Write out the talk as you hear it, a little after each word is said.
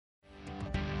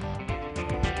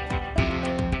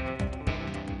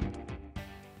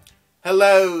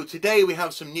Hello, today we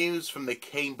have some news from the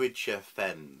Cambridgeshire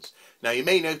Fens. Now you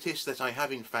may notice that I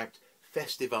have in fact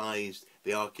festivised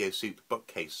the Archaeoscoop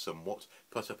bookcase somewhat,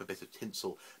 put up a bit of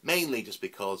tinsel, mainly just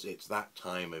because it's that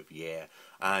time of year,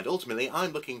 and ultimately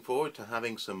I'm looking forward to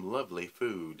having some lovely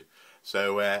food.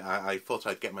 So I thought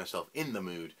I'd get myself in the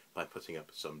mood by putting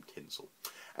up some tinsel.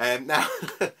 Now,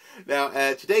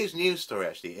 today's news story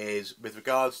actually is with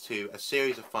regards to a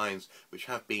series of finds which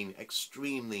have been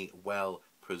extremely well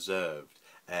preserved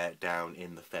down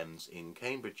in the Fens in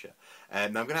Cambridgeshire. Now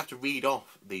I'm going to have to read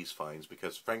off these finds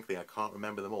because frankly I can't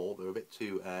remember them all. They're a bit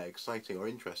too exciting or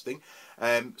interesting.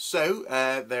 So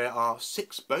there are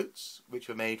 6 boats which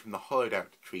were made from the hollowed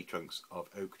out tree trunks of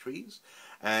oak trees,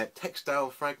 textile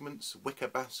fragments, wicker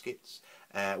baskets,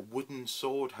 wooden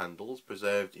sword handles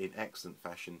preserved in excellent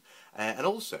fashion, and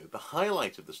also the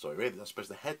highlight of the story, really, I suppose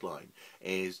the headline,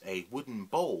 is a wooden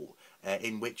bowl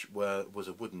in which was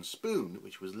a wooden spoon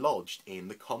which was lodged in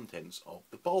the contents of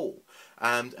the bowl.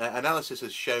 And analysis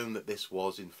has shown that this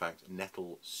was in fact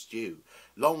nettle stew,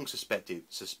 long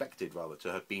suspected rather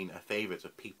to have been a favourite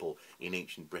of people in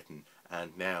ancient Britain,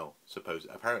 and now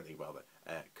apparently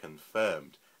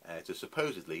confirmed to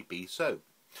supposedly be so.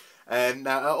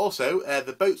 Also,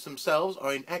 the boats themselves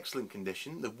are in excellent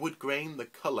condition. The wood grain, the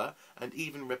colour, and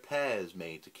even repairs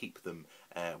made to keep them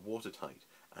watertight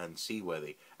and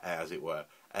seaworthy, as it were,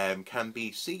 can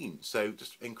be seen. So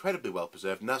just incredibly well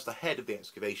preserved. And as the head of the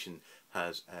excavation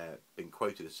has been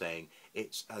quoted as saying,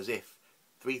 it's as if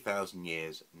 3,000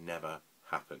 years never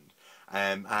happened.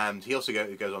 And he also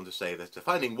goes on to say that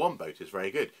finding 1 boat is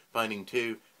very good. Finding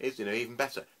 2 is even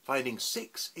better. Finding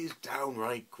 6 is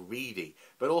downright greedy.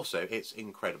 But also it's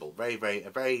incredible. A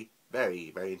very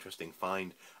interesting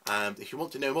find. And if you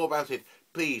want to know more about it,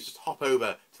 please just hop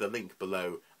over to the link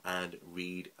below and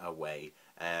read away.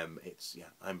 I'm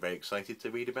very excited to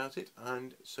read about it,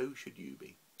 and so should you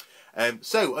be.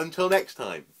 So until next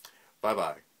time, bye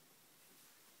bye.